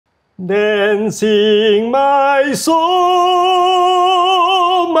Then sing my soul,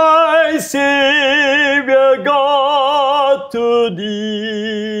 my Savior God, to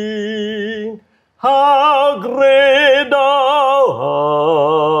thee. How great thou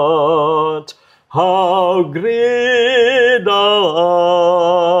art, how great thou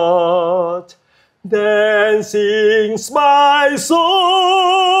art. Then sings my soul,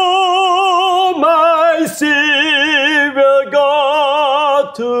 my Savior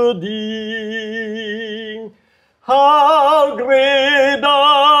God, to thee. How great thou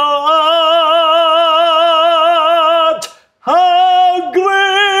art, how great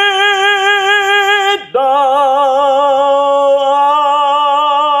thou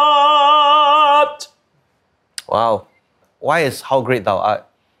art. Wow. Why is How Great Thou Art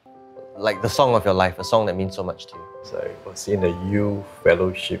like the song of your life, a song that means so much to you? So I was in the youth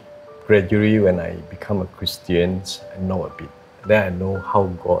fellowship. Gradually, when I become a Christian, I know a bit. Then I know how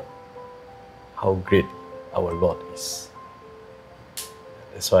great our Lord is.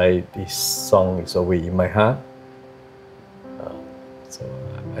 That's why this song is always in my heart. So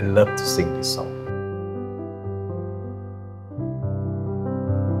I love to sing this song.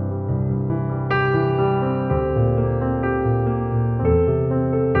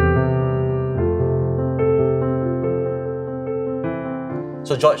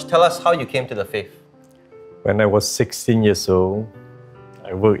 So George, tell us how you came to the faith. When I was 16 years old,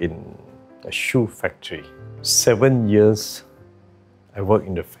 I worked in a shoe factory. 7 years, I worked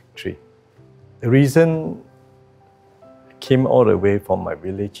in the factory. The reason I came all the way from my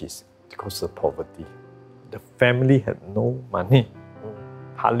village is because of poverty. The family had no money,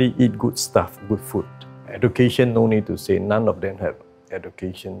 hardly eat good stuff, good food. Education, no need to say, none of them have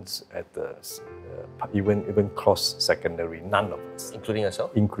educations at the even cross secondary, none of us. Including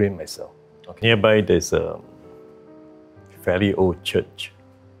yourself? Including myself. Okay. Nearby there's a fairly old church.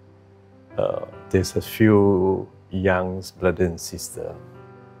 There's a few young brothers and sisters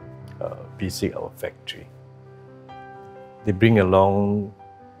visit our factory. They bring along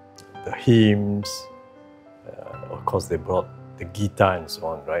the hymns. Of course, they brought the guitar and so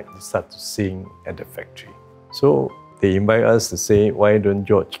on, right? They start to sing at the factory. So they invite us to say, why don't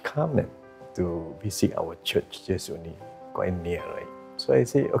George come to visit our church, just only quite near, right? So I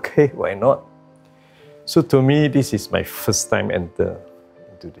say, okay, why not? So to me, this is my first time enter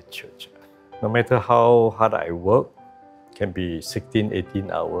into the church. No matter how hard I work, can be 16, 18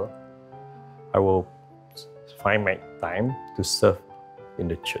 hours, I will find my time to serve in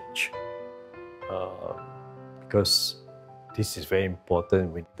the church. Because this is very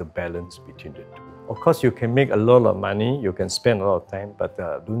important with the balance between the two. Of course, you can make a lot of money, you can spend a lot of time, but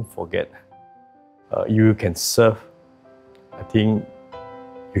don't forget, you can serve. I think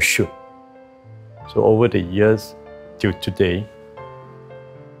you should. So over the years, till today,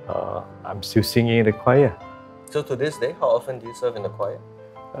 I'm still singing in the choir. So to this day, how often do you serve in the choir?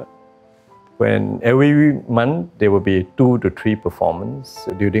 When every month there will be 2 to 3 performances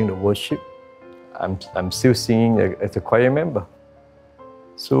during the worship, I'm still singing as a choir member.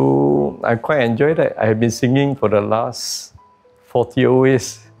 So I quite enjoy that. I have been singing for the last 40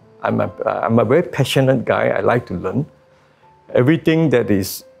 years. I'm a very passionate guy. I like to learn. Everything that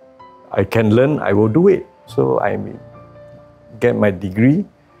is I can learn, I will do it. So I get my degree,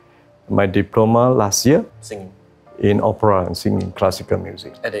 my diploma last year. Singing? In opera and singing classical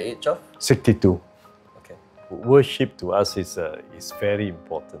music. At the age of? 62. Okay. Worship to us is very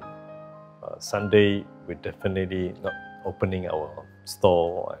important. Sunday, we're definitely not opening our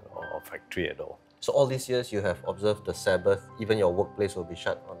store or factory at all. So all these years you have observed the Sabbath, even your workplace will be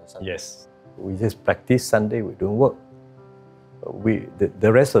shut on the Sunday? Yes. We just practice Sunday, we don't work.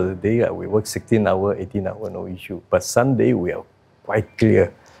 The rest of the day, we work 16 hours, 18 hours, no issue. But Sunday, we are quite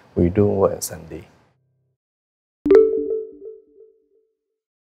clear, we don't work on Sunday.